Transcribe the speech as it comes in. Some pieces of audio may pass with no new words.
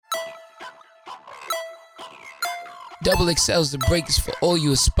Double XL's The Break is for all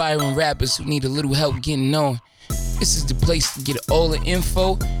you aspiring rappers who need a little help getting on. This is the place to get all the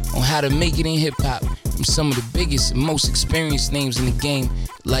info on how to make it in hip-hop from some of the biggest and most experienced names in the game,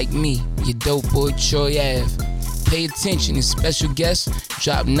 like me, your dope boy Troy Ave. Pay attention as special guests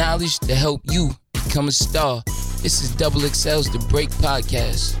drop knowledge to help you become a star. This is Double XL's The Break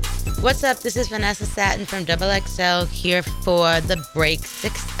Podcast. What's up? This is Vanessa Satin from Double XL here for The Break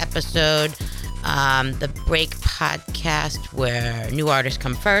 6th episode. The Break Podcast, where new artists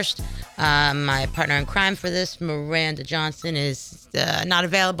come first. My partner in crime for this, Miranda Johnson, is not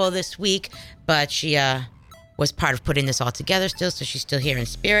available this week, but she was part of putting this all together still, so she's still here in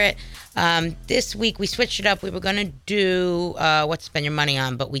spirit. This week we switched it up. We were going to do what to spend your money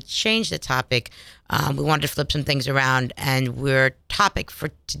on, but we changed the topic. We wanted to flip some things around, and our topic for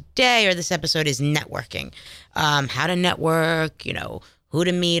today, or this episode, is networking. How to network, who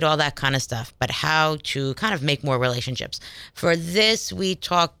to meet, all that kind of stuff, but how to kind of make more relationships. For this, we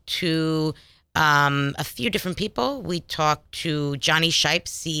talked to a few different people. We talked to Johnny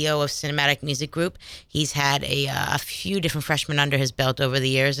Shipes, CEO of Cinematic Music Group. He's had a few different freshmen under his belt over the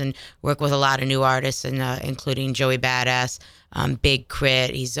years and worked with a lot of new artists, and including Joey Badass, Big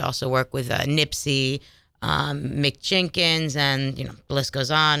Crit. He's also worked with Nipsey, Mick Jenkins, and the list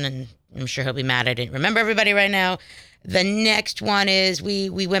goes on, and I'm sure he'll be mad I didn't remember everybody right now. The next one is we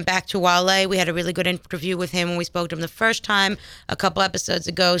went back to Wale. We had a really good interview with him when we spoke to him the first time a couple episodes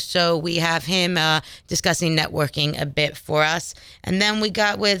ago. So we have him discussing networking a bit for us. And then we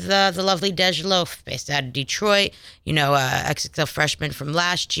got with the lovely Dej Loaf, based out of Detroit, XXL freshman from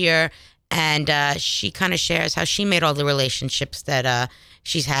last year. And she kind of shares how she made all the relationships that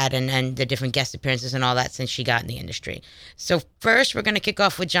she's had and the different guest appearances and all that since she got in the industry. So first, we're going to kick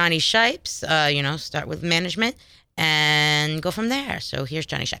off with Johnny Shipes, start with management and go from there. So here's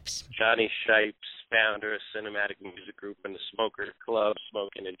Johnny Shipes. Johnny Shipes, founder of Cinematic Music Group and the Smoker Club,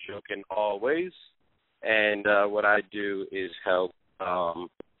 Smoking and Joking Always. And what I do is help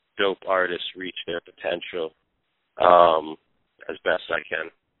dope artists reach their potential as best I can.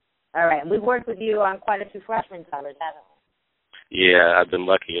 All right. And we've worked with you on quite a few freshman covers, haven't we? Yeah, I've been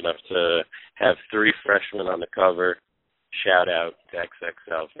lucky enough to have 3 freshmen on the cover. Shout out to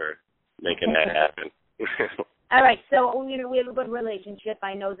XXL for making that happen. All right, so we have a good relationship.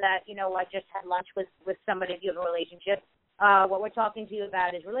 I know that, I just had lunch with somebody if you have a relationship. What we're talking to you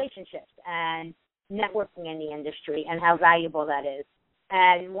about is relationships and networking in the industry and how valuable that is.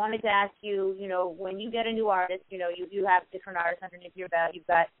 And wanted to ask you, when you get a new artist, you have different artists underneath your belt. You've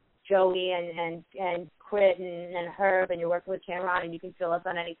got Joey and Crit and Herb, and you're working with Cameron, and you can fill us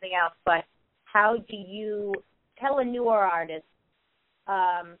on anything else. But how do you tell a newer artist,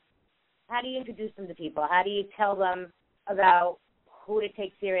 how do you introduce them to people? How do you tell them about who to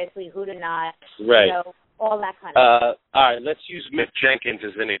take seriously, who to not, right. All that kind of stuff? All right, let's use Mick Jenkins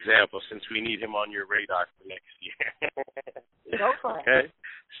as an example since we need him on your radar for next year. Go for it. Okay?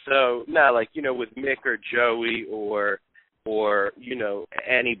 So, with Mick or Joey or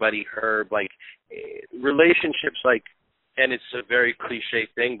anybody, Herb, relationships, and it's a very cliche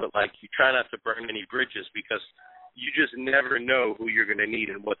thing, but, you try not to burn any bridges because you just never know who you're going to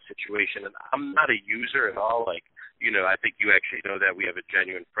need in what situation. And I'm not a user at all. I think you actually know that we have a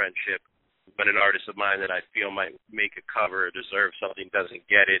genuine friendship. When an artist of mine that I feel might make a cover or deserve something doesn't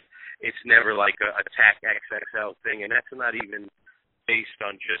get it, it's never like a attack XXL thing. And that's not even based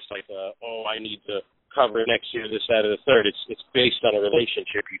on just I need to cover next year, this, that, or the third. It's based on a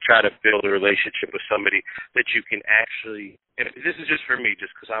relationship. You try to build a relationship with somebody that you can actually, and this is just for me,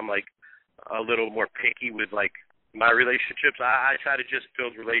 just because I'm a little more picky with my relationships. I try to just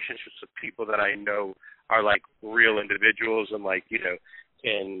build relationships with people that I know are real individuals and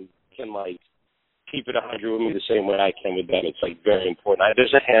can keep it 100 with me the same way I can with them. It's very important.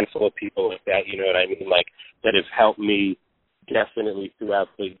 There's a handful of people like that, you know what I mean, that have helped me definitely throughout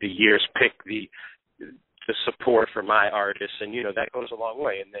the years pick the support for my artists, and that goes a long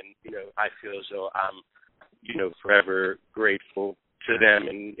way. And then I feel as though I'm forever grateful to them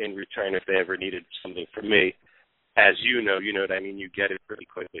in return if they ever needed something from me. As you know what I mean, you get it pretty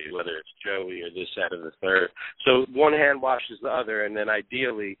quickly, whether it's Joey or this, that, or the third. So one hand washes the other, and then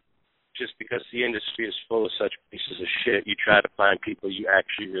ideally, just because the industry is full of such pieces of shit, you try to find people you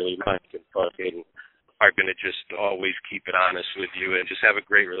actually really like and fucking are going to just always keep it honest with you and just have a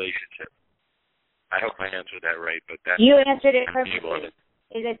great relationship. I hope I answered that right, but that's... You answered it perfectly.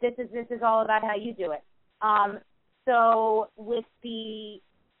 This is all about how you do it. So with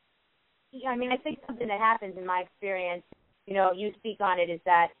I think something that happens in my experience, you speak on it, is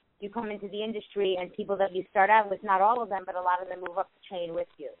that you come into the industry and people that you start out with, not all of them, but a lot of them move up the chain with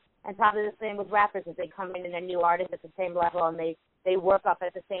you. and probably the same with rappers as they come in and they're new artists at the same level and they work up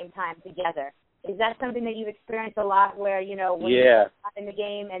at the same time together. Is that something that you've experienced a lot where, you know, when you're in the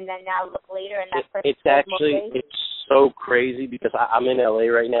game and then now look later and that person it's so crazy because I'm in LA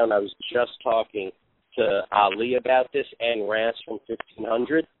right now and I was just talking to Ali about this and Rance from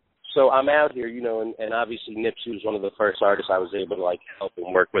 1500. So I'm out here, you know, and obviously Nipsey was one of the first artists I was able to, like, help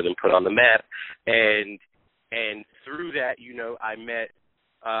and work with and put on the map. And through that, you know, I met,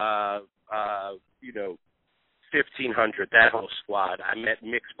 you know, 1500, that whole squad. I met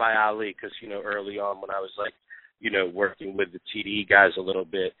Mixed by Ali because, you know, early on when I was, like, you know, working with the TDE guys a little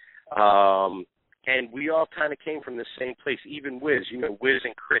bit. And we all kind of came from the same place, even Wiz. You know, Wiz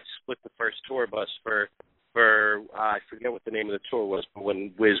and Crit split the first tour bus for I forget what the name of the tour was, but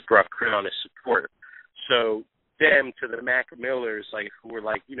when Wiz brought Crit on as support. So them to the Mac Millers, like, who were,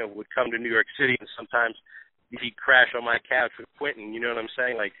 like, you know, would come to New York City and sometimes he'd crash on my couch with Quentin, you know what I'm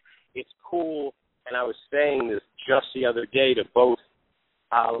saying? Like, it's cool. And I was saying this just the other day to both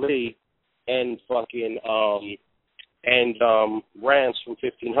Ali and fucking Rance from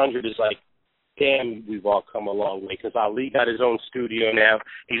 1500 is like, damn, we've all come a long way because Ali got his own studio now.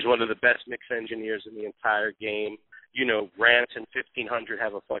 He's one of the best mix engineers in the entire game. You know, Rance and 1500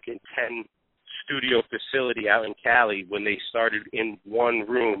 have a fucking 10-studio facility out in Cali when they started in one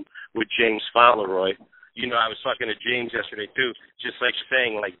room with James Fauntleroy. You know, I was talking to James yesterday, too, just like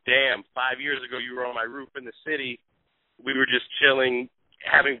saying, like, damn, 5 years ago you were on my roof in the city. We were just chilling,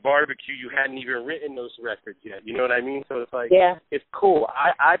 having barbecue. You hadn't even written those records yet. You know what I mean? So it's like, It's cool.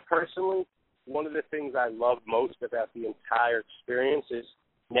 I personally, one of the things I love most about the entire experience is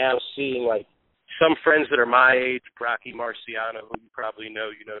now seeing, like, some friends that are my age, Brocky Marciano, who you probably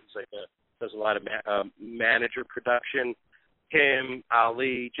know, you know, he's like does a lot of manager production, him,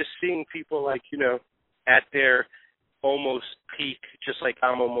 Ali, just seeing people like, you know, at their almost peak, just like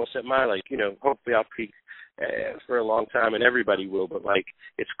I'm almost at my, like, you know, hopefully I'll peak for a long time and everybody will, but, like,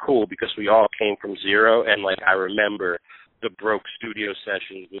 it's cool because we all came from zero and, like, I remember the broke studio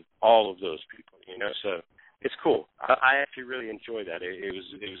sessions with all of those people, you know, so it's cool. I actually really enjoy that. It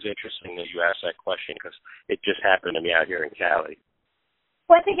was interesting that you asked that question because it just happened to me out here in Cali.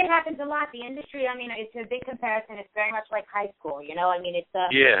 Well, I think it happens a lot. The industry, I mean, it's a big comparison. It's very much like high school, you know? I mean, it's the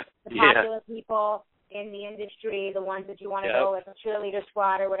popular people in the industry, the ones that you want to go with, a cheerleader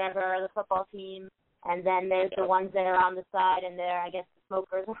squad or whatever, or the football team, and then there's the ones that are on the side, and they're, I guess, the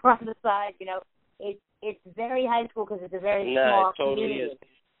smokers are on the side, you know? It's very high school because it's a very small community. Is.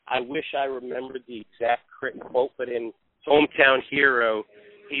 I wish I remembered the exact quote, but in Hometown Hero,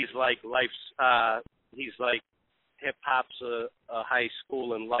 he's like hip hop's a high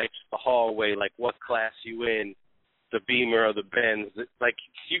school and life's the hallway. Like, what class you in, the Beamer or the Benz? Like,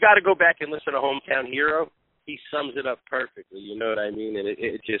 you got to go back and listen to Hometown Hero. He sums it up perfectly. You know what I mean? And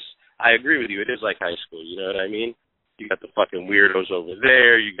it just, I agree with you. It is like high school. You know what I mean? You got the fucking weirdos over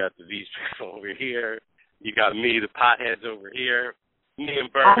there. You got these people over here. You got me, the potheads over here. Me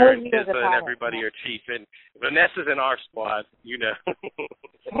and Burger and Tizza and everybody are chief. And Vanessa's in our squad, you know.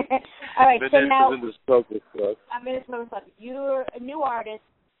 All right, Vanessa's so now in the Smoker Squad. I'm in the Smoker Squad. You're a new artist,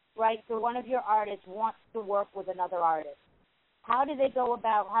 right? So one of your artists wants to work with another artist. How do they go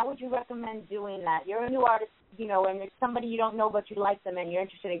about, how would you recommend doing that? You're a new artist, you know, and it's somebody you don't know but you like them and you're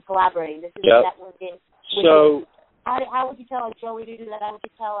interested in collaborating. This is networking. So how would you tell a Joey to do that? How would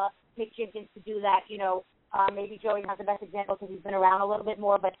you tell a Mick Jenkins to do that? You know, maybe Joey has the best example because he's been around a little bit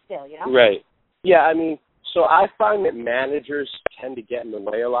more, but still, you know? Right. Yeah, I mean, so I find that managers tend to get in the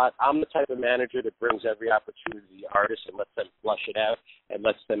way a lot. I'm the type of manager that brings every opportunity to the artist and lets them flush it out and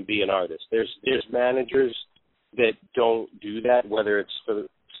lets them be an artist. There's managers that don't do that, whether it's for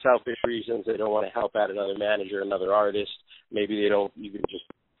selfish reasons, they don't want to help out another manager, another artist. Maybe they don't even just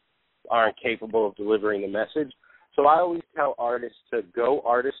aren't capable of delivering the message. So I always tell artists to go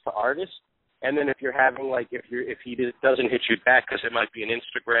artist to artist, and then if you're having, like, if he doesn't hit you back because it might be an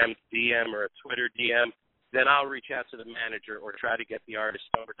Instagram DM or a Twitter DM, then I'll reach out to the manager or try to get the artist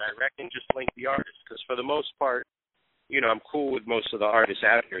number direct and just link the artist. Because for the most part, you know, I'm cool with most of the artists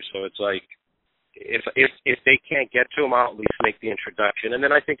out here, so it's like if they can't get to them, I'll at least make the introduction. And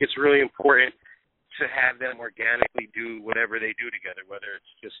then I think it's really important to have them organically do whatever they do together, whether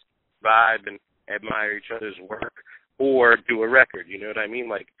it's just vibe and admire each other's work or do a record, you know what I mean?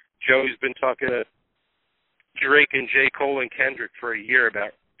 Like, Joey's been talking to Drake and J. Cole and Kendrick for a year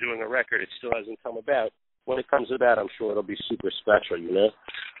about doing a record. It still hasn't come about. When it comes about, I'm sure it'll be super special, you know?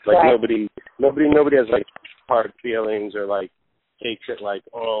 Like, right. Nobody has, like, hard feelings or, like, takes it like,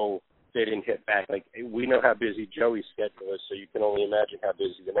 oh, they didn't hit back. Like, we know how busy Joey's schedule is, so you can only imagine how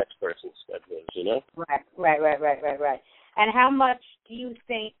busy the next person's schedule is, you know? Right. And how much do you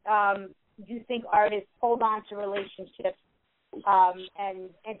think artists hold on to relationships and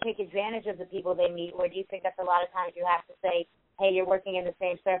take advantage of the people they meet, or do you think that's a lot of times you have to say, hey, you're working in the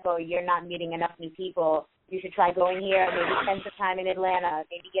same circle, you're not meeting enough new people, you should try going here, maybe spend some time in Atlanta,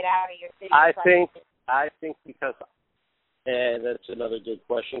 maybe get out of your city? I think because, and that's another good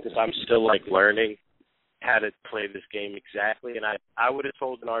question, because I'm still like learning how to play this game exactly, and I would have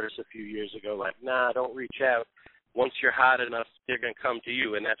told an artist a few years ago, like, nah, don't reach out. Once you're hot enough, they're going to come to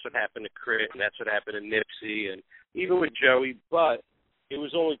you, and that's what happened to Crit, and that's what happened to Nipsey, and even with Joey, but it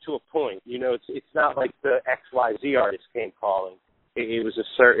was only to a point. You know, it's not like the XYZ artist came calling. It was a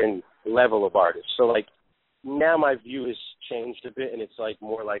certain level of artist. So, like, now my view has changed a bit, and it's, like,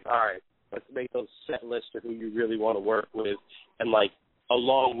 more like, all right, let's make a set list of who you really want to work with, and, like,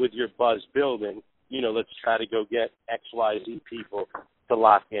 along with your buzz building, you know, let's try to go get XYZ people to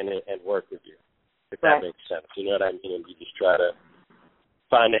lock in and work with you, if that makes sense. You know what I mean? And you just try to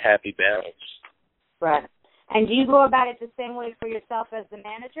find a happy balance. Right. And do you go about it the same way for yourself as the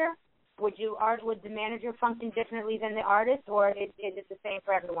manager? Would the manager function differently than the artist, or is it the same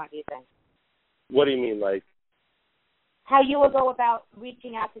for everyone, do you think? What do you mean, like? How you would go about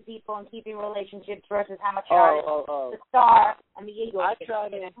reaching out to people and keeping relationships versus how much the star and the ego. I try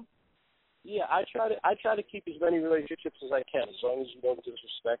to keep as many relationships as I can, as long as you don't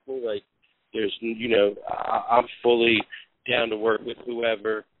disrespect me. Like, there's, you know, I'm fully down to work with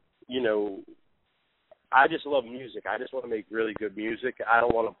whoever, you know. I just love music. I just want to make really good music. I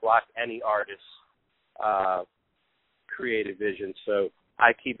don't want to block any artist's creative vision. So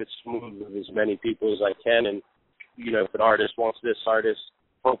I keep it smooth with as many people as I can. And, you know, if an artist wants this artist,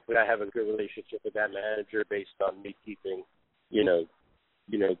 hopefully I have a good relationship with that manager based on me keeping, you know,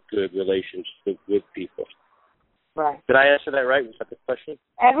 good relationships with people. Right. Did I answer that right? Was that the question?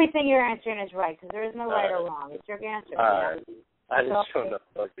 Everything you're answering is right, because there is no right or wrong. It's your answer. All right. I just don't know.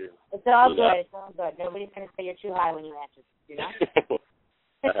 It's all good. It's all good. Nobody's going to say you're too high when you answer. You know?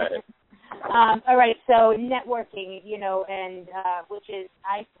 All right. All right. So networking, you know, and which is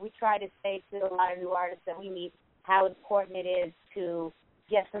we try to say to a lot of new artists that we meet how important it is to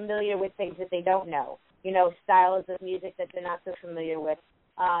get familiar with things that they don't know. You know, styles of music that they're not so familiar with.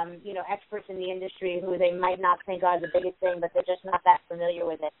 You know, experts in the industry who they might not think are the biggest thing, but they're just not that familiar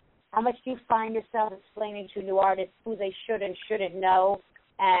with it. How much do you find yourself explaining to new artists who they should and shouldn't know?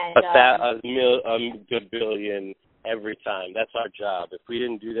 And a good billion every time. That's our job. If we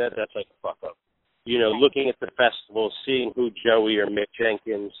didn't do that, that's like a fuck up. You know, looking at the festival, seeing who Joey or Mick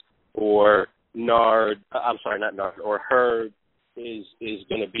Jenkins or or Herb is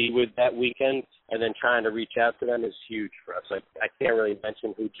going to be with that weekend, and then trying to reach out to them is huge for us. I can't really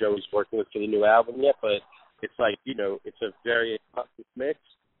mention who Joey's working with for the new album yet, but it's like, you know, it's a very eclectic mix.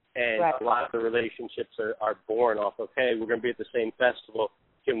 And a lot of the relationships are born off of, hey, we're going to be at the same festival.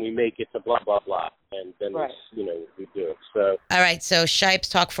 Can we make it to blah, blah, blah? And then, you know, we do it. So. All right, so Shipes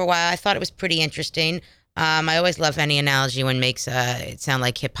talked for a while. I thought it was pretty interesting. I always love any analogy when it makes it sound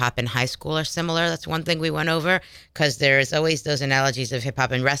like hip-hop and high school are similar. That's one thing we went over, because there's always those analogies of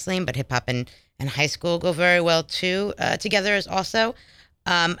hip-hop and wrestling, but hip-hop and high school go very well, too, together as also.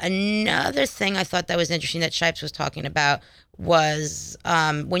 Another thing I thought that was interesting that Shipes was talking about was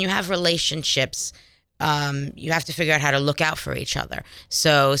when you have relationships, you have to figure out how to look out for each other.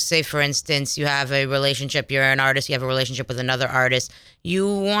 So say, for instance, you have a relationship, you're an artist, you have a relationship with another artist. You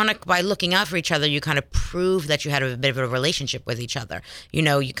want to, by looking out for each other, you kind of prove that you had a bit of a relationship with each other. You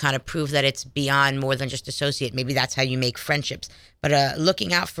know, you kind of prove that it's beyond more than just associate. Maybe that's how you make friendships. But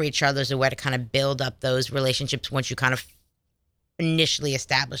looking out for each other is a way to kind of build up those relationships once you kind of initially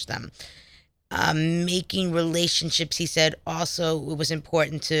establish them. Making relationships, he said, also it was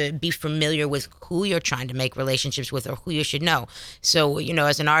important to be familiar with who you're trying to make relationships with or who you should know. So, you know,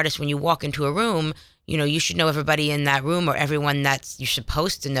 as an artist, when you walk into a room, you know, you should know everybody in that room or everyone that you're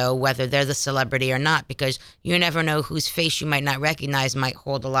supposed to know, whether they're the celebrity or not, because you never know whose face you might not recognize might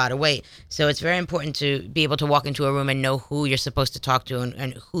hold a lot of weight. So it's very important to be able to walk into a room and know who you're supposed to talk to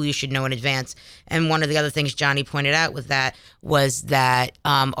and who you should know in advance. And one of the other things Johnny pointed out with that was that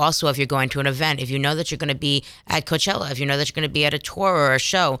also if you're going to an event, if you know that you're going to be at Coachella, if you know that you're going to be at a tour or a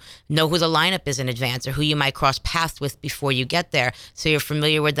show, know who the lineup is in advance or who you might cross paths with before you get there. So you're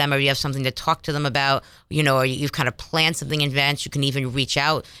familiar with them or you have something to talk to them about, you know, or you've kind of planned something in advance. You can even reach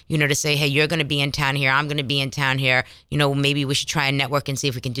out, you know, to say, hey, you're going to be in town here. I'm going to be in town here. You know, maybe we should try and network and see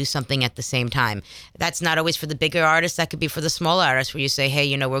if we can do something at the same time. That's not always for the bigger artists. That could be for the smaller artists where you say, hey,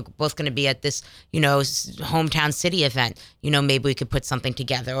 you know, we're both going to be at this, you know, hometown city event. You know, maybe we could put something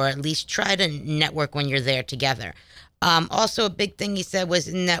together or at least try to network when you're there together. Also, a big thing he said was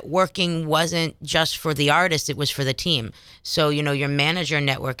networking wasn't just for the artist, it was for the team. So, your manager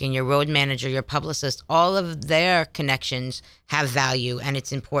networking, your road manager, your publicist, all of their connections have value, and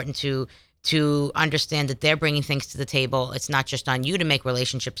it's important to understand that they're bringing things to the table. It's not just on you to make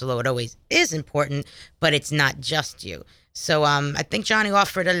relationships, although it always is important, but it's not just you. So I think Johnny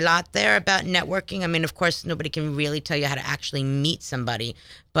offered a lot there about networking. I mean, of course, nobody can really tell you how to actually meet somebody,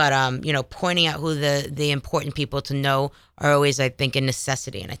 but pointing out who the important people to know are always, I think, a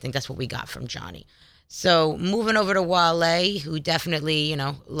necessity, and I think that's what we got from Johnny. So moving over to Wale, who definitely,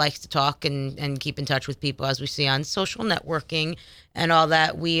 likes to talk and keep in touch with people, as we see on social networking and all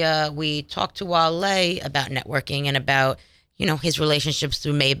that. We talked to Wale about networking and about, his relationships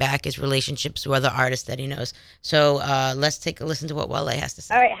through Maybach, his relationships through other artists that he knows. So let's take a listen to what Wale has to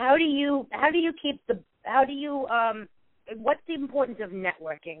say. All right, what's the importance of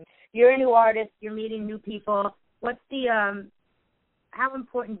networking? You're a new artist, you're meeting new people. How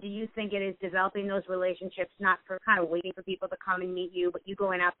important do you think it is developing those relationships, not for kind of waiting for people to come and meet you, but you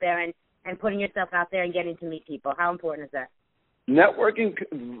going out there and putting yourself out there and getting to meet people? How important is that? Networking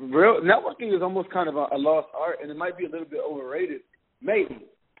is almost kind of a lost art, and it might be a little bit overrated. Maybe.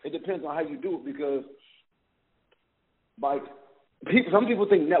 It depends on how you do it, because some people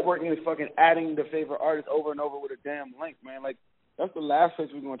think networking is fucking adding the favorite artist over and over with a damn link, man. Like, that's the last place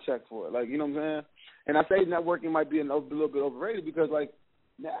we're going to check for it. Like, you know what I'm saying? And I say networking might be a little bit overrated because, like,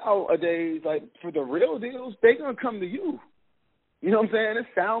 nowadays, like, for the real deals, they going to come to you. You know what I'm saying? It's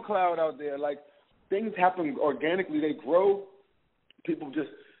SoundCloud out there. Like, things happen organically. They grow. People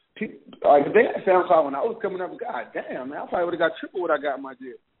like, if they had SoundCloud when I was coming up, god damn, man, I probably would have got triple what I got in my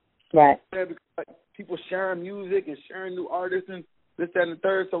deal. Right. Yeah, because, like, people sharing music and sharing new artists and this, that, and the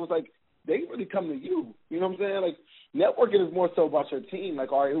third. So it's like, they really come to you. You know what I'm saying? Like, networking is more so about your team.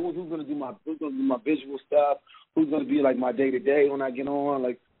 Like, all right, who's going to do my visual stuff? Who's going to be like my day to day when I get on?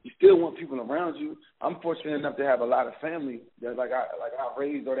 Like, you still want people around you. I'm fortunate enough to have a lot of family that I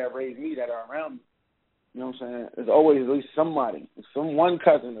raised or that raised me that are around me. You know what I'm saying? There's always at least somebody, one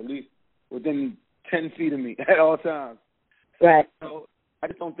cousin at least within 10 feet of me at all times. Right. So I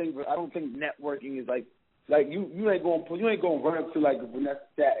don't think networking is like you ain't gonna run up to like Vanessa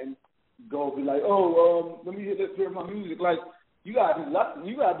Stat and go be like, let me hear my music. Like, you gotta be lucky.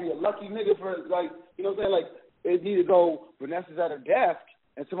 You gotta be a lucky nigga for, like, you know what I'm saying? Like, it need to go, Vanessa's at her desk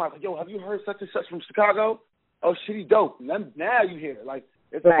and somebody's like, yo, have you heard such and such from Chicago? Oh shit, he dope. Now you hear it. Like,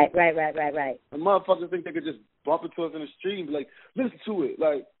 it's right. The motherfuckers think they could just bump into us in the street and be like, listen to it.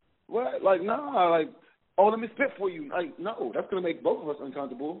 Like, what? Like, nah. Like, oh, let me spit for you. Like, no, that's gonna make both of us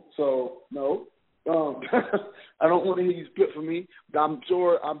uncomfortable. So no. I don't want to hear you spit for me. But I'm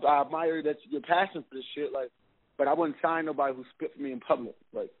sure I admire that your passion for this shit. Like, but I wouldn't sign nobody who spit for me in public.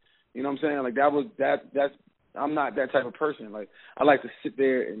 Like, you know what I'm saying? Like, that's I'm not that type of person. Like, I like to sit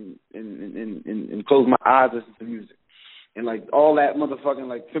there and close my eyes, listen to music. And, like, all that motherfucking,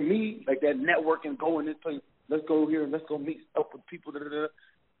 like, to me, like, that networking, go in this place, let's go here and let's go meet up with people,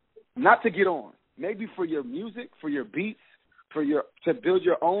 not to get on. Maybe for your music, for your beats, to build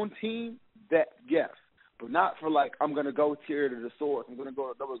your own team, that, yes. But not for, like, I'm going to go here to the source. I'm going to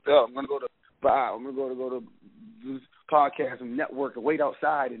go to Double XL. I'm going to go to Bob. I'm going to go to this podcast and network and wait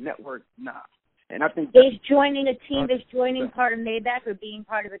outside and network. Nah. And I think is joining a team, is joining part of Maybach or being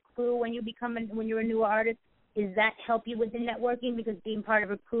part of a crew when you're a new artist, does that help you with the networking? Because being part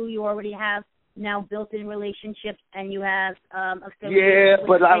of a crew, you already have now built-in relationships, and you have yeah,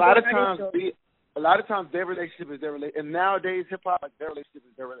 but a lot of times their relationship is their relationship, and nowadays hip hop, like, their relationship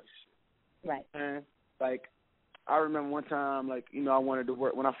is their relationship. Right. And, like, I remember one time, like, I wanted to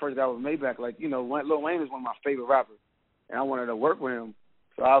work when I first got with Maybach. Like, Lil Wayne is one of my favorite rappers, and I wanted to work with him.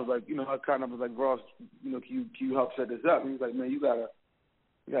 So I was like, I kind of was like, Ross, can you help set this up? And he was like, man, you gotta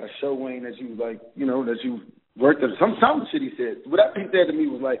show Wayne that you, like, that you worked at some shit he said. What he said to me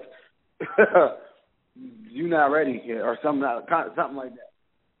was like, you not ready yet, or something like that.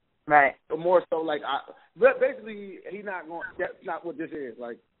 Right. But more so, like, but basically, that's not what this is.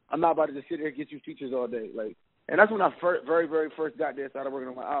 Like, I'm not about to just sit here and get you features all day. Like, and that's when I very, very first got there, started working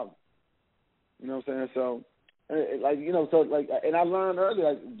on my album. You know what I'm saying? So, like, and I learned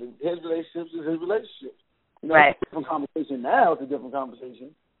earlier, like, his relationships is his relationship. Right. It's a different conversation now. It's a different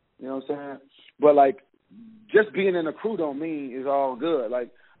conversation. You know what I'm saying? But, like, just being in a crew don't mean it's all good.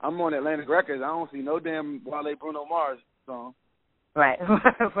 Like, I'm on Atlantic Records. I don't see no damn Wale Bruno Mars song. Right.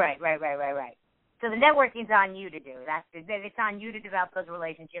 Right. So the networking's on you to do. It's on you to develop those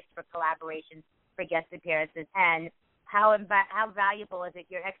relationships for collaborations, for guest appearances, and how valuable is it?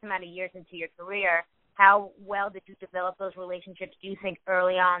 You're X amount of years into your career. How well did you develop those relationships, do you think,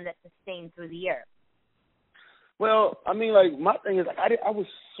 early on that sustained through the year? Well, I mean, like, my thing is, like, I was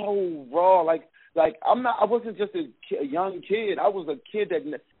so raw. Like I wasn't just a young kid. I was a kid that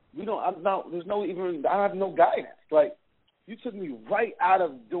I have no guidance. Like, you took me right out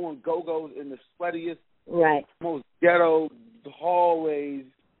of doing go-go's in the sweatiest, right, most ghetto hallways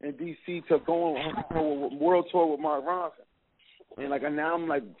in D.C. to going on a world tour with Mark Ronson. And, like, now I'm,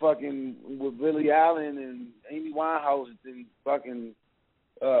 like, fucking with Billy Allen and Amy Winehouse and fucking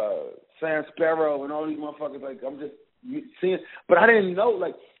Sam Sparrow and all these motherfuckers. Like, I'm just seeing. But I didn't know,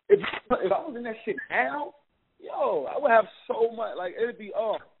 like, if I was in that shit now, yo, I would have so much, like, it'd be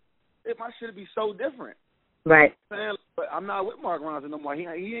off. My shit would be so different. Right. But I'm not with Mark Ronson no more. He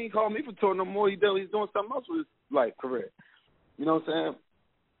ain't calling me for tour no more. He's doing something else with his life, career. You know what I'm saying?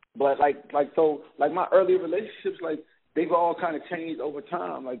 But, like my earlier relationships, like, they've all kind of changed over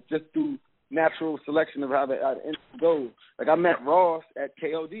time, like, just through natural selection of how the goes. Like, I met Ross at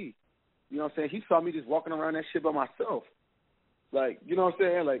KOD. You know what I'm saying? He saw me just walking around that shit by myself. Like, you know what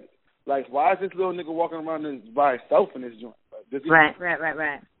I'm saying? Like why is this little nigga walking around by himself in this joint? Like,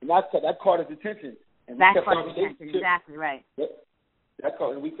 right. And that caught his attention. And that caught his attention, exactly right. That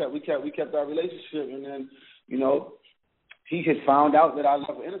caught, and we kept our relationship, and then, you know, he had found out that I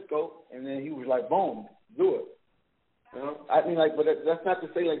love Interscope, and then he was like, boom, do it. You know, I mean, like, but that's not to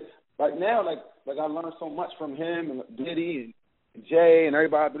say, like, right now, like I learned so much from him and Diddy and Jay and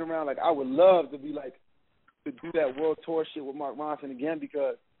everybody I've been around. Like, I would love to be like, to do that world tour shit with Mark Ronson again,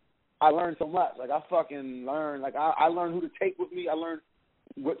 because I learned so much. Like, I fucking learned. Like, I learned who to take with me. I learned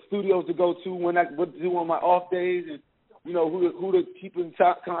what studios to go to, what to do on my off days, and, you know, who to keep in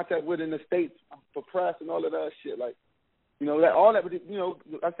contact with in the States for press and all of that shit. Like, you know, you know,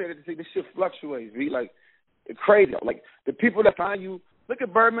 I say that to say this shit fluctuates, be like, it's crazy. Like, the people that find you, look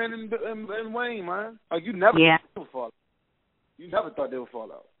at Birdman and Wayne, man. Like, you never thought they would fall out. You never thought they would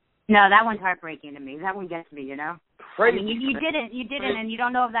fall out. No, that one's heartbreaking to me. That one gets me, you know. Crazy. I mean, you didn't, and you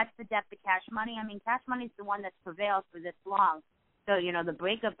don't know if that's the depth of Cash Money. I mean, Cash Money's the one that's prevailed for this long. So, you know, the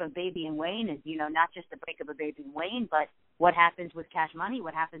breakup of Baby and Wayne is, you know, not just the breakup of Baby and Wayne, but what happens with Cash Money,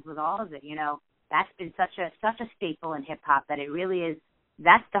 what happens with all of it, you know. That's been such a staple in hip-hop that it really is,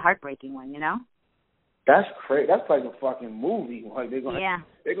 that's the heartbreaking one, you know. That's crazy. That's like a fucking movie. Like, they're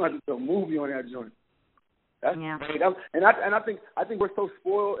gonna do a movie on that joint. That's crazy. And I think we're so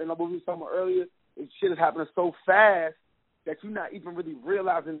spoiled, and like we were talking about earlier, shit is happening so fast that you're not even really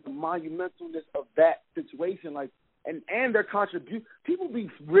realizing the monumentalness of that situation. Like, and their contribution. People be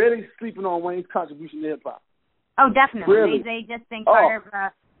really sleeping on Wayne's contribution to hip hop. Oh, definitely. Really? They just think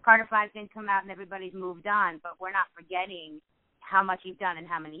Carter 5 didn't come out and everybody's moved on, but we're not forgetting how much he's done in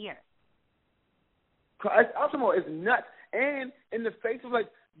how many years. Ultimo is nuts. And in the face of, like,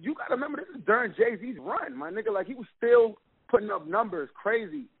 you got to remember, this is during Jay-Z's run, my nigga. Like, he was still putting up numbers,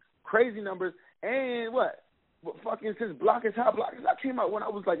 crazy numbers. And what fucking since Block Is Hot came out when I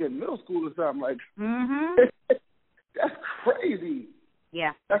was, like, in middle school or something. Like, that's crazy.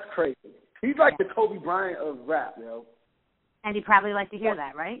 Yeah. That's crazy. He's like the Kobe Bryant of rap, yo. And he'd probably like to hear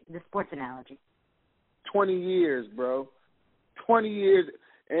that, right? The sports analogy. 20 years, bro. 20 years.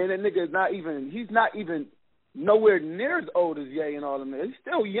 And that nigga he's not even nowhere near as old as Ye and all of them. He's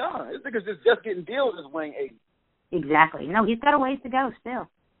still young. This nigga's just getting deals as Wayne 80. Exactly. No, he's got a ways to go still.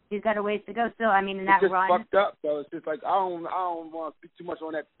 I mean, in that it's run. It's just fucked up, though. It's just like, I don't want to speak too much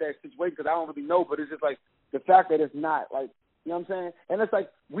on that situation because I don't really know, but it's just like the fact that it's not, like, you know what I'm saying? And it's like,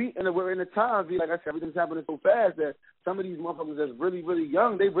 we're in the time, like I said, everything's happening so fast that some of these motherfuckers that's really, really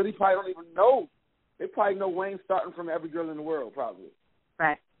young, they really probably don't even know. They probably know Wayne starting from every girl in the world, probably.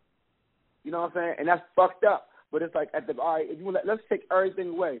 Right. You know what I'm saying? And that's fucked up. But it's like, all right, let's take everything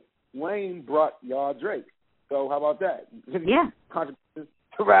away. Wayne brought y'all Drake. So how about that? Yeah. Contributions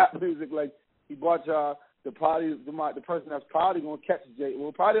to rap music. Like, he brought y'all the person that's probably going to catch Jay.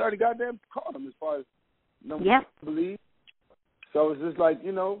 Well, probably already goddamn caught him as far as numbers I believe. So it's just like,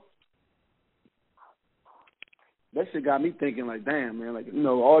 you know, that shit got me thinking like, damn, man, like, you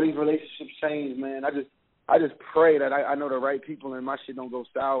know, all these relationships change, man. I just pray that I know the right people and my shit don't go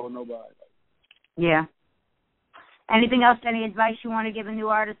sour with nobody. Yeah. Anything else, any advice you want to give a new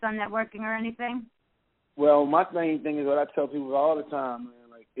artist on networking or anything? Well, my main thing is what I tell people all the time, man.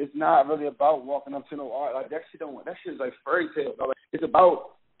 Like, it's not really about walking up to no art. Like, that shit is like fairy tale. Like, it's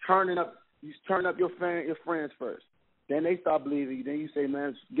about turning up your friends first. Then they start believing you. Then you say,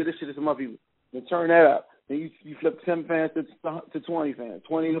 man, get this shit to some other people. Then turn that up. Then you flip 10 fans to 20 fans,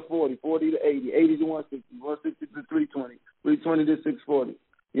 20 to 40, 40 to 80, 80 to 160, 160 to 320, 320 to 640.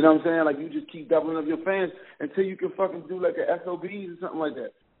 You know what I'm saying? Like, you just keep doubling up your fans until you can fucking do like a SOBs or something like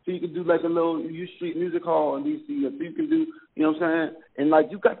that. So you can do like a little U Street Music Hall in D.C. Or so you can do, you know what I'm saying? And like,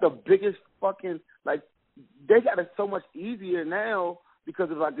 you got the biggest fucking, like, they got it so much easier now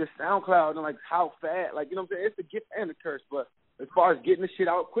because of like this SoundCloud and like how fast, like, you know what I'm saying? It's a gift and a curse, but as far as getting the shit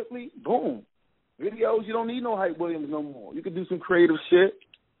out quickly, boom. Videos, you don't need no Hype Williams no more. You can do some creative shit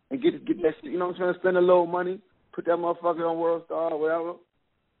and get that shit, you know what I'm saying? Spend a little money, put that motherfucker on World Star or whatever,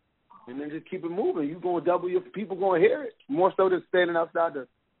 and then just keep it moving. You going to double your people going to hear it more so than standing outside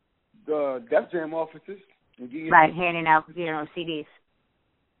the Def Jam offices and getting Right, handing out, CDs.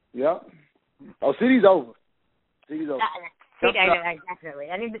 Yeah. Oh, CD's over. CD's over. I definitely.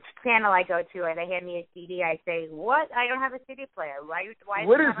 Any channel I go to and they hand me a CD, I say, "What? I don't have a CD player. Why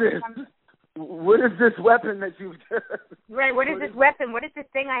what is this? What is this weapon that you? Right. What is this weapon? What is this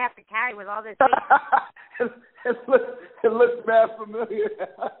thing I have to carry with all this? it looks bad familiar.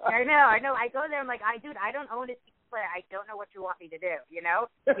 I know. I go there. I'm like, I don't own a CD player. I don't know what you want me to do. You know,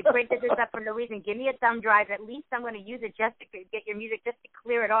 you printed this up for no reason. Give me a thumb drive. At least I'm going to use it just to get your music, just to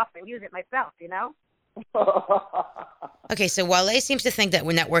clear it off and use it myself. You know. Okay, so Wale seems to think that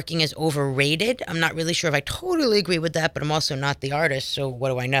networking is overrated. I'm not really sure if I totally agree with that, but I'm also not the artist, so what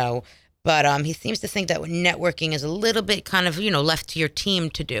do I know? But he seems to think that networking is a little bit kind of, left to your team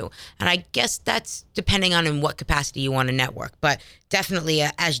to do. And I guess that's depending on in what capacity you want to network. But definitely,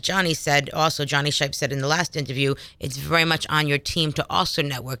 as Johnny said, also Johnny Shipe said in the last interview, it's very much on your team to also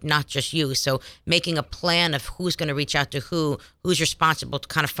network, not just you. So making a plan of who's going to reach out to who's responsible to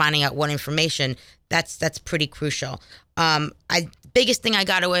kind of finding out what information, that's pretty crucial. Biggest thing I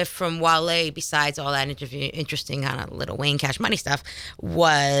got away from Wale, besides all that interesting kind of little Wayne Cash Money stuff,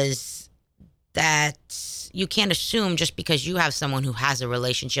 was that you can't assume just because you have someone who has a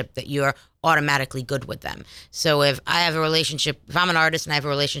relationship that you're automatically good with them. So if I'm an artist and I have a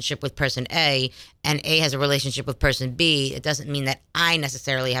relationship with person A and A has a relationship with person B, it doesn't mean that I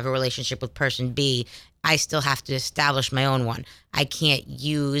necessarily have a relationship with person B. I still have to establish my own one. I can't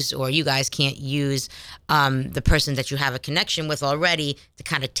use, or you guys can't use, the person that you have a connection with already to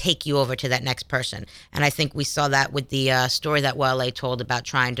kind of take you over to that next person. And I think we saw that with the story that Wale told about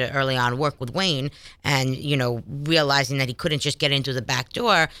trying to early on work with Wayne and, realizing that he couldn't just get into the back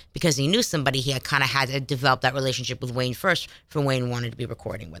door because he knew somebody. He had to develop that relationship with Wayne first for Wayne wanted to be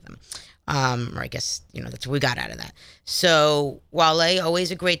recording with him. Or I guess, that's what we got out of that. So Wale,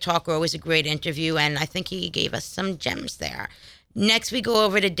 always a great talker, always a great interview, and I think he gave us some gems there. Next, we go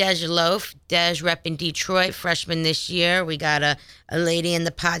over to Dej Loaf. Dej repping Detroit, freshman this year. We got a lady in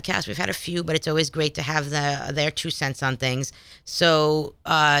the podcast. We've had a few, but it's always great to have their 2 cents on things. So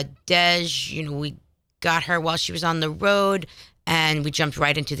Dej, we got her while she was on the road, and we jumped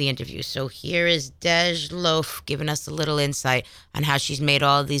right into the interview. So here is Dej Loaf giving us a little insight on how she's made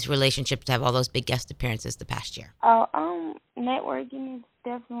all of these relationships to have all those big guest appearances the past year. Networking is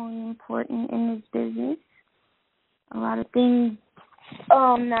definitely important in this business. A lot of things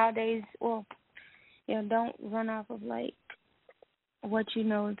nowadays, don't run off of like what you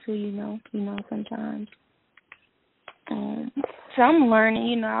know until you know, sometimes. So I'm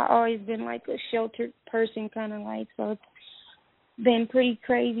learning, I've always been like a sheltered person kind of like, so it's been pretty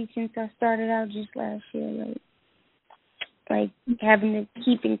crazy since I started out just last year, like having to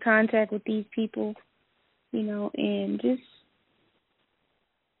keep in contact with these people, and just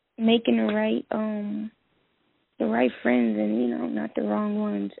making the right friends and, not the wrong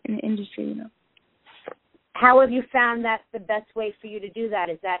ones in the industry, How have you found that's the best way for you to do that?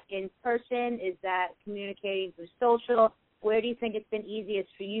 Is that in person? Is that communicating through social? Where do you think it's been easiest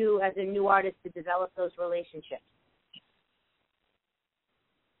for you as a new artist to develop those relationships?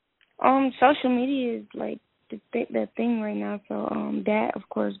 Social media is like the thing right now, so that of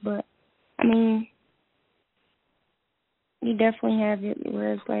course, but I mean, you definitely have it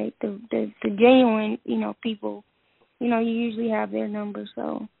where it's like the genuine, people, you usually have their number,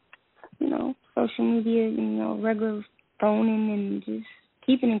 so social media, regular phoning and just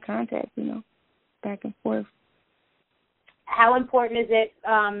keeping in contact, back and forth. How important is it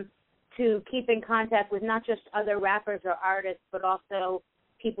to keep in contact with not just other rappers or artists, but also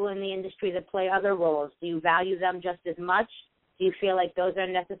people in the industry that play other roles? Do you value them just as much? Do you feel like those are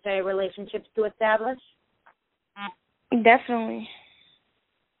necessary relationships to establish? Definitely.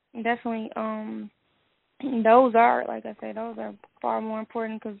 Those are, like I said, those are far more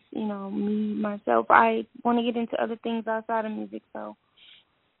important because, me, myself, I want to get into other things outside of music. So,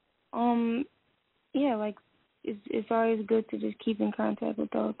 it's always good to just keep in contact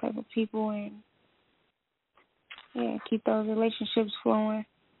with those type of people and, keep those relationships flowing.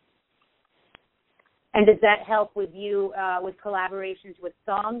 And does that help with you with collaborations with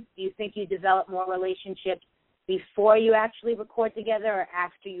songs? Do you think you develop more relationships before you actually record together or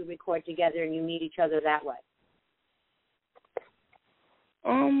after you record together and you meet each other that way?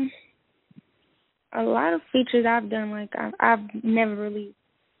 a lot of features I've done, like I've never really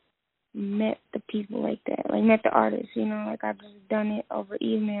met the people like that, like met the artists, you know, like I've just done it over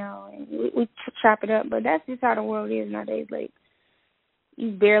email and we chop it up. But that's just how the world is nowadays. Like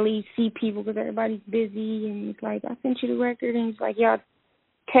you barely see people because everybody's busy, and it's like I sent you the record, and it's like y'all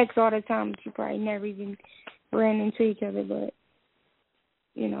text all the time, but you probably never even ran into each other. But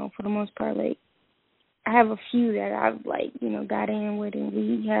you know, for the most part, like I have a few that I've like, you know, got in with, and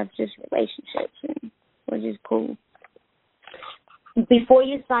we have just relationships, and we're just cool. Before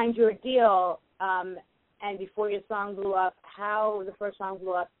you signed your deal, and before your song blew up, the first song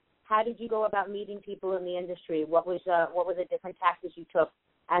blew up, how did you go about meeting people in the industry? What were the different tactics you took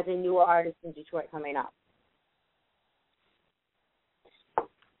as a newer artist in Detroit coming up?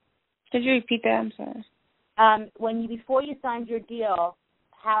 Could you repeat that? I'm sorry. Before you signed your deal,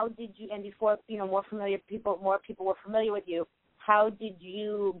 how did you, and before more people were familiar with you, how did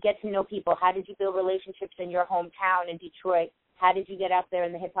you get to know people? How did you build relationships in your hometown in Detroit? How did you get out there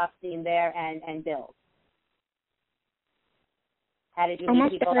in the hip hop scene there and build? How did you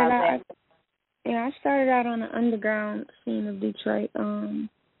meet people out there? I started out on the underground scene of Detroit,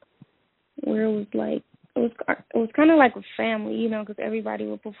 where it was like it was kind of like a family, you know, because every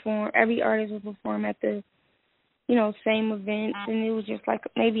artist would perform at the, you know, same events, and it was just like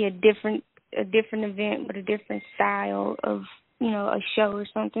maybe a different event, but a different style of, you know, a show or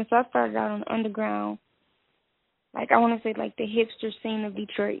something. So I started out on the underground. Like, I want to say, like, the hipster scene of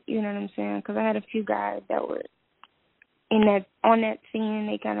Detroit, you know what I'm saying? Because I had a few guys that were on that scene, and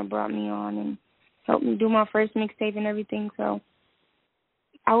they kind of brought me on and helped me do my first mixtape and everything. So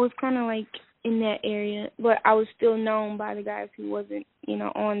I was kind of, like, in that area. But I was still known by the guys who wasn't, you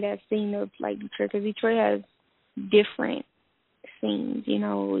know, on that scene of, like, Detroit. Because Detroit has different scenes, you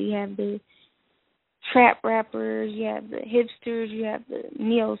know. You have the trap rappers, you have the hipsters, you have the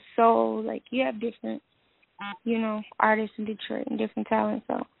neo-soul. Like, you have different, you know, artists in Detroit and different talents.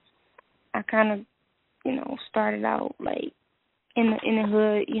 So I kind of, you know, started out like in the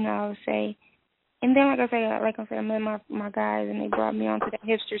hood, you know, I would say. And then like I said, I met my guys, and they brought me onto the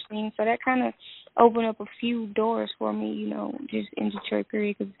hipster scene. So that kind of opened up a few doors for me, you know, just in Detroit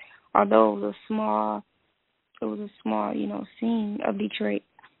period. Because although it was a small, you know, scene of Detroit,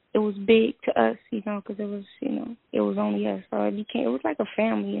 it was big to us, you know, because it was, you know, it was only us. So it was like a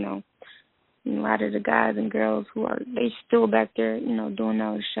family, you know. And a lot of the guys and girls they still back there, you know, doing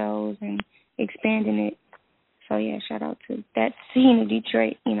those shows and expanding it. So, yeah, shout out to that scene of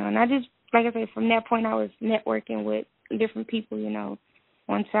Detroit, you know. And I just, like I said, from that point I was networking with different people, you know.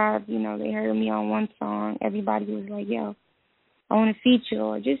 Once you know, they heard me on one song, everybody was like, yo, I want to feature,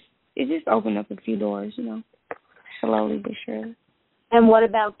 or it just opened up a few doors, you know, slowly but surely. And what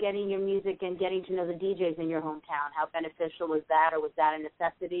about getting your music and getting to know the DJs in your hometown? How beneficial was that, or was that a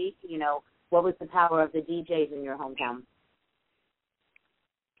necessity? You know, what was the power of the DJs in your hometown?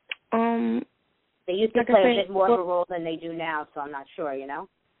 They used to play a bit more of a role than they do now, so I'm not sure, you know?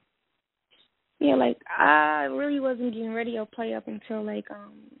 Yeah, like, I really wasn't getting radio play up until, like,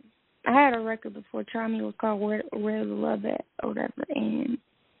 I had a record before Charmy. It was called Where the Love At, or whatever, and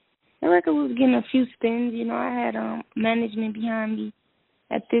the record was getting a few spins. You know, I had management behind me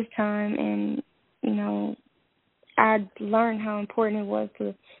at this time, and, you know, I learned how important it was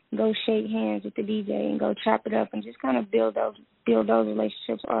to go shake hands with the DJ and go chop it up and just kind of build those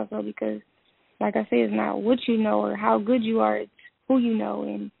relationships also, because, like I said, it's not what you know or how good you are, it's who you know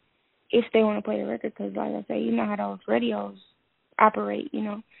and if they want to play the record. Because, like I say, you know how those radios operate, you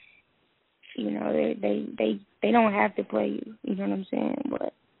know. You know, they don't have to play you, you know what I'm saying,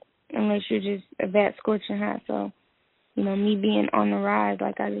 but unless you're just that scorching hot. So, you know, me being on the rise,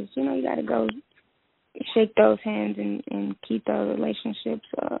 like I just, you know, you got to go shake those hands and keep those relationships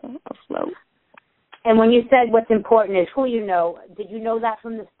afloat. And when you said what's important is who you know, did you know that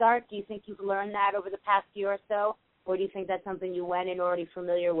from the start? Do you think you've learned that over the past year or so? Or do you think that's something you went in already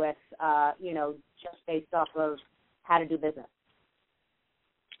familiar with, you know, just based off of how to do business?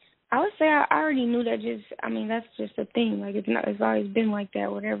 I would say I already knew that. That's just a thing. Like, it's always been like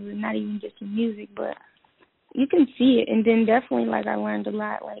that, whatever, not even just in music, but you can see it. And then definitely, like, I learned a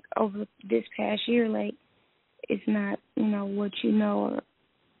lot, like, over this past year, like, it's not, you know, what you know, or,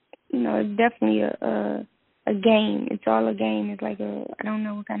 you know, it's definitely a game. It's all a game. It's like I don't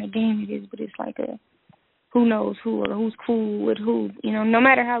know what kind of game it is, but it's like who knows who, or who's cool with who. You know, no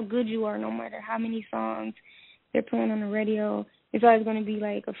matter how good you are, no matter how many songs they're playing on the radio, it's always going to be,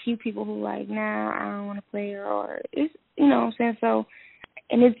 like, a few people who, like, nah, I don't want to play her, or it's, you know what I'm saying? So,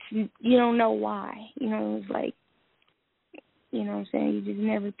 and it's, you don't know why. You know, it's like, you know what I'm saying? You just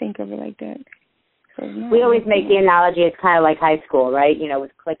never think of it like that. So we always make the analogy, it's kind of like high school, right? You know,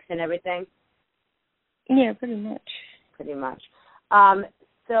 with cliques and everything. Yeah, pretty much. Pretty much.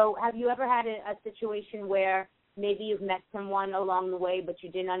 So have you ever had a situation where maybe you've met someone along the way, but you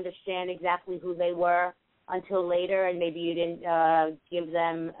didn't understand exactly who they were until later, and maybe you didn't give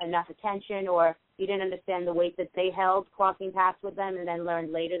them enough attention, or you didn't understand the weight that they held crossing paths with them, and then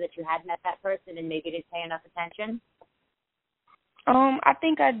learned later that you had met that person and maybe didn't pay enough attention? I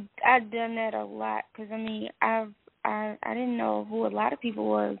think I'd done that a lot because I mean I didn't know who a lot of people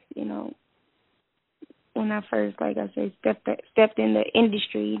was, you know, when I first, like I said, stepped in the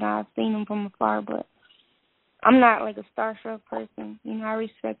industry. You know, I've seen them from afar, but I'm not like a starstruck person. You know, I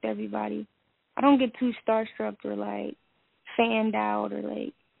respect everybody. I don't get too starstruck or like fanned out or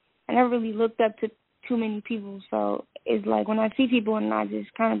like I never really looked up to too many people. So it's like when I see people and I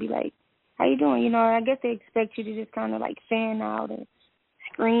just kind of be like, how you doing? You know, I guess they expect you to just kind of like fan out and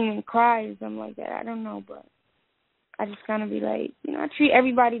scream and cry or something like that. I don't know, but I just kind of be like, you know, I treat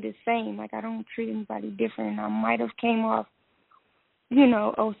everybody the same. Like I don't treat anybody different. I might have came off, you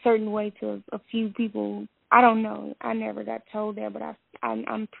know, a certain way to a few people. I don't know. I never got told that, but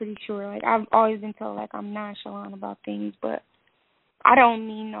I'm pretty sure. Like I've always been told like I'm nonchalant about things, but I don't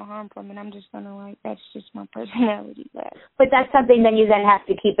mean no harm from it. I'm just gonna like that's just my personality. But that's something then you then have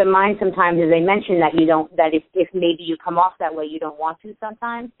to keep in mind sometimes, as they mention that you don't that if maybe you come off that way you don't want to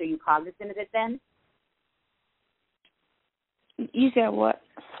sometimes. So you cognizant of it then? You said what?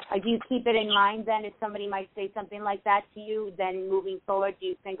 Do you keep it in mind then if somebody might say something like that to you, then moving forward, do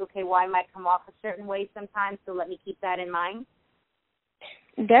you think, okay, well, I might come off a certain way sometimes, so let me keep that in mind?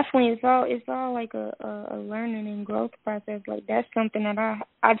 Definitely, it's all like a learning and growth process. Like that's something that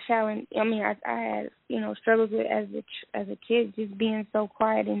I challenge. I mean, I had struggles with as a kid, just being so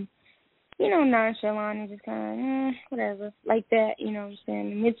quiet and nonchalant and just kind of whatever like that. You know what I'm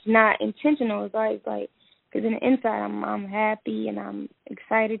saying? And it's not intentional. It's always like because in the inside I'm happy and I'm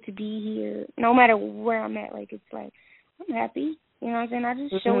excited to be here, no matter where I'm at. Like it's like I'm happy. You know what I'm saying? I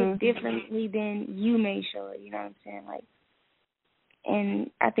just show it differently than you may show it. You know what I'm saying? Like. And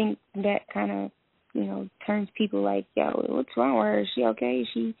I think that kind of, turns people like, yo, what's wrong with her? Is she okay?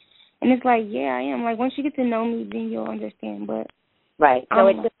 And it's like, yeah, I am. Like, once you get to know me, then you'll understand. But right. So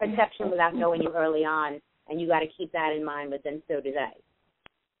it's a perception without knowing you early on, and you got to keep that in mind, but then so do they.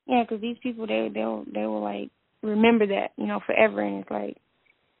 Yeah, because these people, they will, like, remember that, forever. And it's like,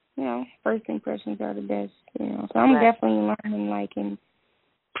 first impressions are the best, So I'm definitely learning, like, and,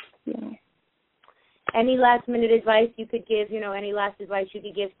 Any last-minute advice you could give, any last advice you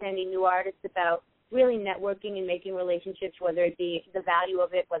could give to any new artists about really networking and making relationships, whether it be the value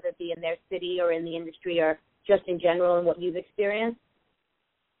of it, whether it be in their city or in the industry or just in general and what you've experienced?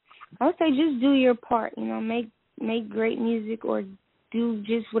 I would say just do your part, make great music or do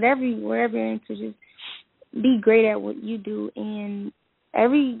just whatever you're into, just be great at what you do. And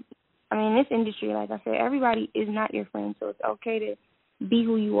this industry, like I said, everybody is not your friend, so it's okay to be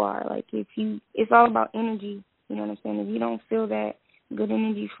who you are. Like it's all about energy. You know what I'm saying? If you don't feel that good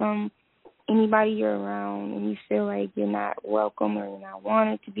energy from anybody you're around, and you feel like you're not welcome or you're not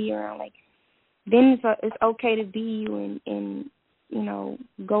wanted to be around, like then it's okay to be you and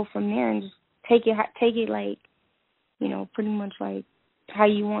go from there and just take it like pretty much like how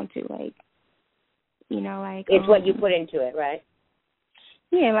you want to, like like it's what you put into it, right?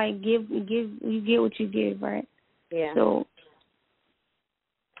 Yeah, like you get what you give, right? Yeah. So.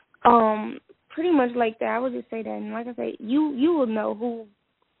 Pretty much like that. I would just say that, and like I say, you will know who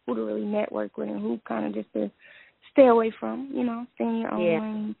to really network with and who kind of just to stay away from, stay in your own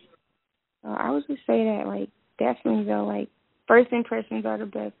lane. I would just say that, like, definitely though, like, first impressions are the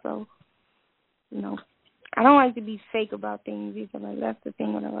best. So, I don't like to be fake about things either. Like that's the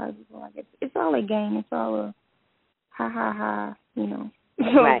thing with a lot of people. Like it's all a game. It's all a ha.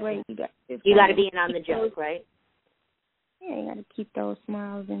 Right. Like, you got to be in on the joke, right? Yeah, you got to keep those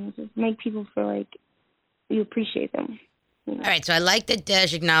smiles and just make people feel like you appreciate them. All right, so I like that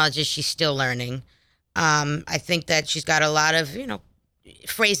Dej acknowledges she's still learning. I think that she's got a lot of,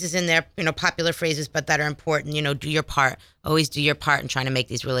 phrases in there, popular phrases, but that are important. Do your part. Always do your part in trying to make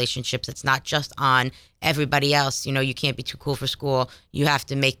these relationships. It's not just on everybody else. You can't be too cool for school. You have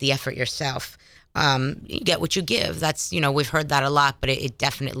to make the effort yourself. You get what you give. That's, we've heard that a lot, but it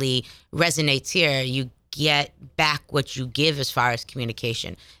definitely resonates here. You get back what you give as far as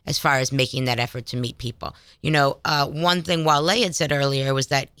communication, as far as making that effort to meet people. One thing Wale had said earlier was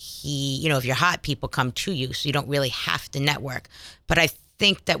that if you're hot, people come to you, so you don't really have to network. But I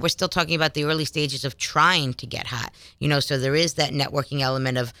think that we're still talking about the early stages of trying to get hot, so there is that networking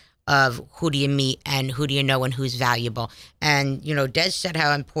element of who do you meet and who do you know and who's valuable. And, Dej said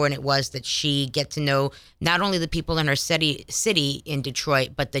how important it was that she get to know not only the people in her city in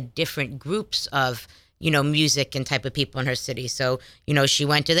Detroit, but the different groups of music and type of people in her city. So, she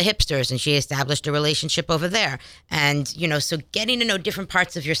went to the hipsters and she established a relationship over there. And, so getting to know different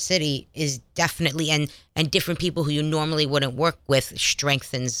parts of your city is definitely, and different people who you normally wouldn't work with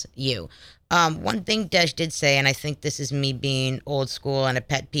strengthens you. One thing Dej did say, and I think this is me being old school and a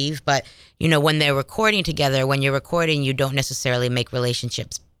pet peeve, but, when they're recording together, when you're recording, you don't necessarily make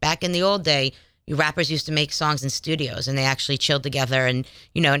relationships. Back in the old day, rappers used to make songs in studios and they actually chilled together and,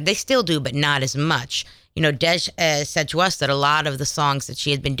 they still do, but not as much. Dej said to us that a lot of the songs that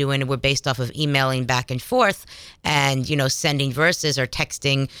she had been doing were based off of emailing back and forth and, sending verses or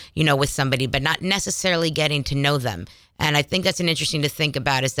texting, with somebody, but not necessarily getting to know them. And I think that's an interesting to think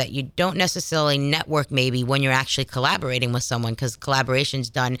about, is that you don't necessarily network maybe when you're actually collaborating with someone, because collaboration's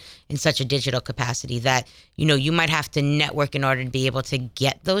done in such a digital capacity that, you might have to network in order to be able to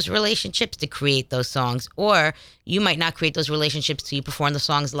get those relationships to create those songs, or you might not create those relationships till you perform the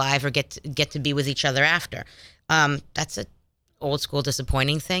songs live or get to be with each other after. That's a old school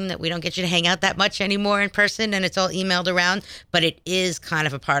disappointing thing that we don't get you to hang out that much anymore in person and it's all emailed around, but it is kind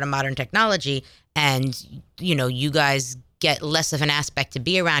of a part of modern technology. And, you guys get less of an aspect to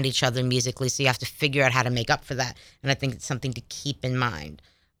be around each other musically, so you have to figure out how to make up for that. And I think it's something to keep in mind.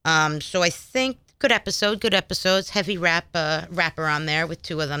 So I think good episodes, heavy rapper on there with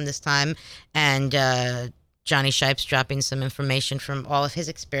two of them this time. And Johnny Shipes dropping some information from all of his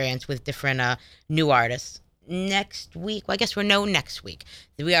experience with different new artists. Next week, next week.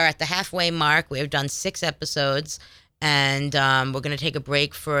 We are at the halfway mark. We have done 6 episodes. And we're going to take a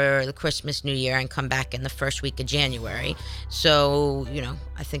break for the Christmas, New Year, and come back in the first week of January. So,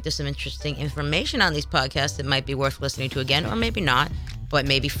 I think there's some interesting information on these podcasts that might be worth listening to again, or maybe not, but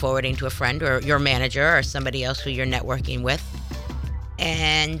maybe forwarding to a friend or your manager or somebody else who you're networking with.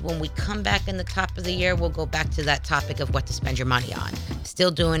 And when we come back in the top of the year, we'll go back to that topic of what to spend your money on. Still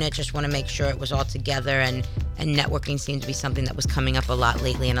doing it, just want to make sure it was all together, and networking seemed to be something that was coming up a lot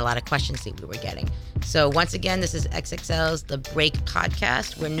lately and a lot of questions that we were getting. So once again, this is XXL's The Break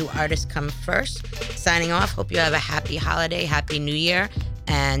Podcast, where new artists come first. Signing off, hope you have a happy holiday, happy new year,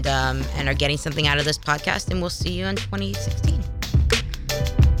 and are getting something out of this podcast, and we'll see you in 2016.